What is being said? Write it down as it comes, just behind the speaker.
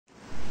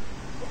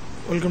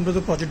Welcome to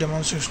the project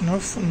demonstration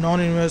of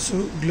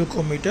non-invasive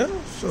glucometer.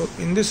 So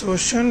in this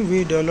version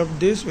we developed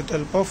this with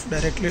help of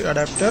directly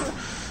adapter,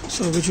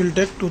 so which will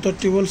take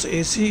 230 volts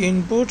AC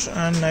input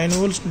and 9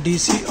 volts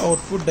DC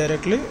output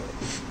directly,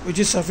 which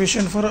is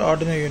sufficient for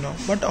Arduino Uno.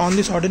 But on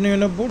this Arduino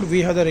Uno board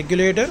we have the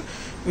regulator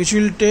which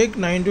will take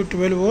 9 to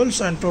 12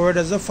 volts and provide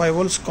us the 5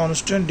 volts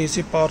constant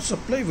DC power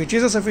supply, which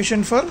is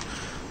sufficient for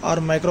our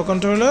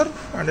microcontroller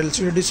and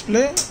LCD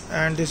display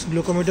and this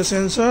glucometer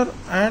sensor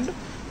and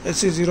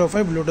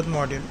HC05 Bluetooth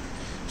module.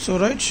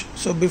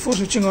 So before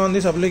switching on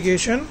this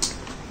application,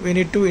 we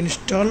need to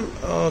install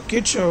a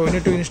kit. We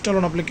need to install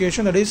an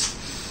application, that is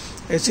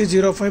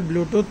HC05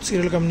 Bluetooth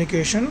serial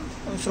communication.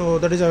 So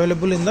that is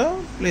available in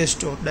the Play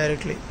Store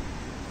directly.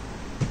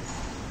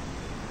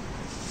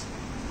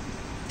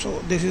 So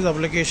this is the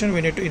application,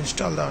 we need to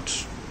install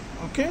that.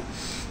 Okay,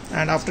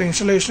 and after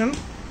installation,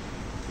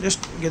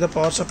 just get the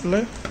power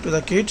supply to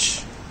the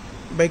kit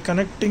by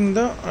connecting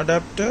the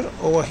adapter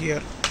over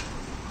here.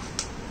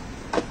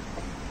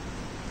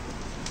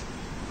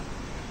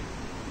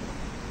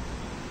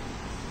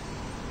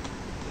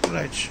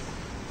 Right,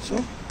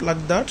 so plug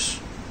that.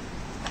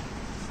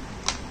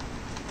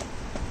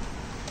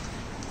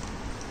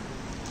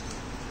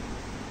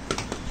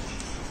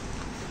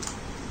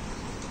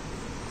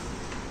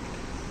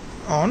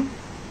 On.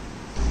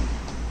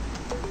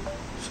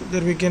 So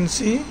there we can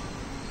see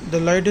the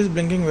light is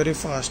blinking very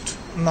fast.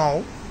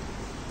 Now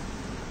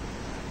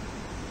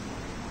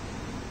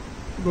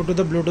go to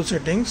the Bluetooth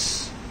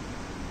settings.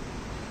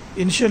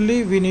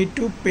 Initially we need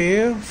to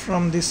pair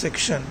from this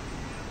section.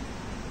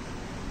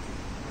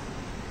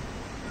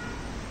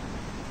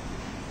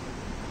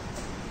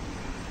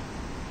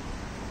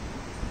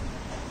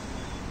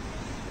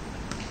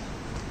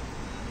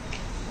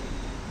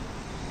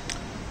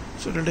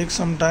 So it will take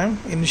some time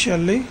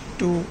initially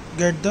to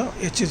get the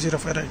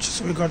HC05 right.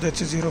 So we got the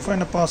HC05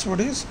 and the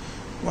password is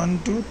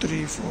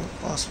 1234,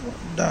 password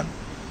done.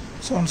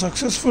 So on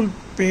successful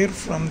pair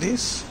from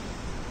this,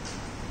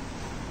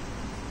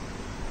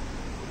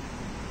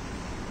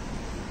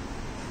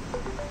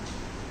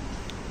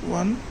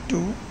 one,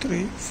 two,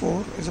 three,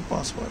 4 is a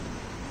password.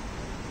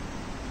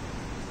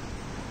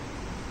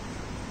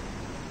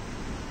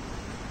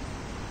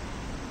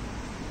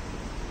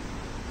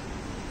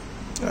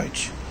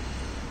 Right.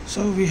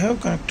 So we have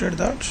connected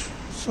that.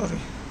 Sorry.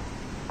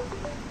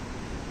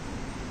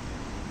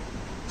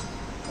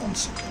 One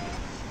second.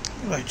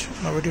 Right.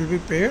 Now it will be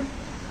paired.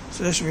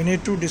 So just we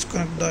need to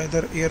disconnect the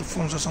either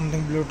earphones or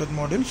something Bluetooth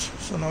modules.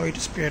 So now it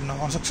is paired now.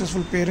 On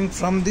successful pairing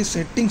from the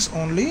settings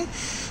only,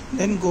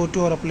 then go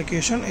to our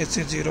application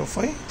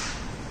HC05.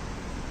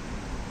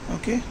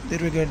 Okay, there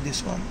we get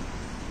this one,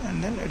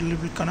 and then it will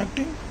be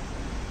connecting.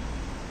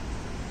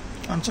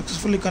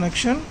 Unsuccessfully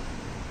connection.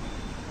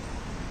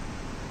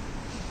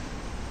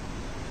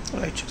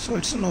 Right, so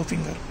it's no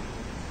finger.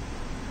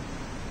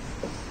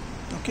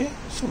 Okay,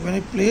 so when I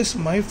place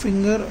my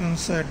finger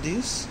inside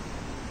this,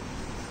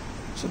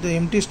 so the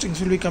empty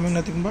strings will be coming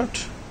nothing but.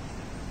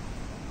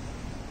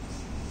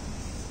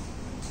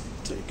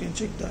 So you can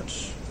check that.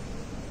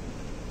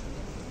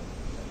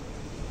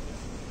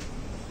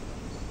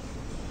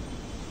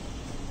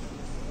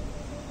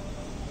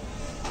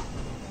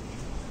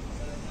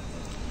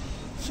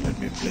 So let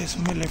me place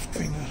my left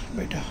finger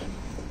better.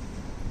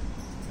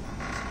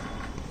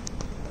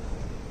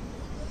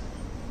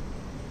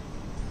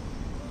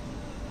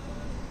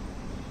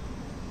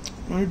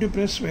 No need to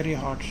press very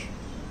hard.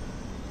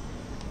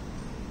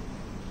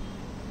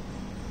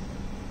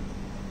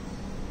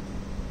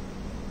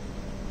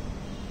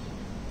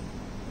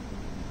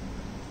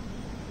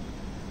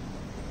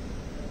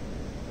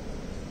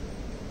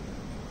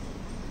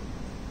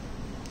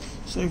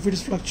 So if it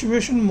is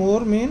fluctuation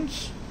more,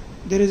 means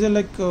there is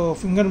a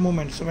finger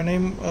movement. So when I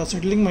am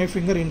settling my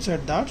finger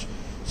inside that,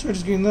 so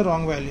it's giving the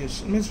wrong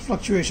values. It means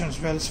fluctuations,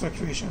 values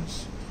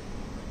fluctuations.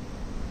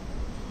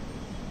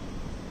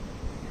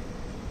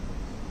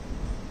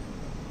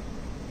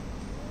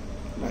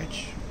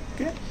 Right.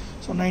 Okay,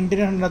 so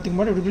 99 nothing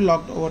but it will be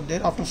locked over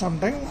there. After some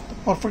time,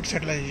 perfect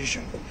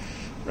stabilization.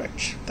 Right,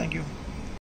 thank you.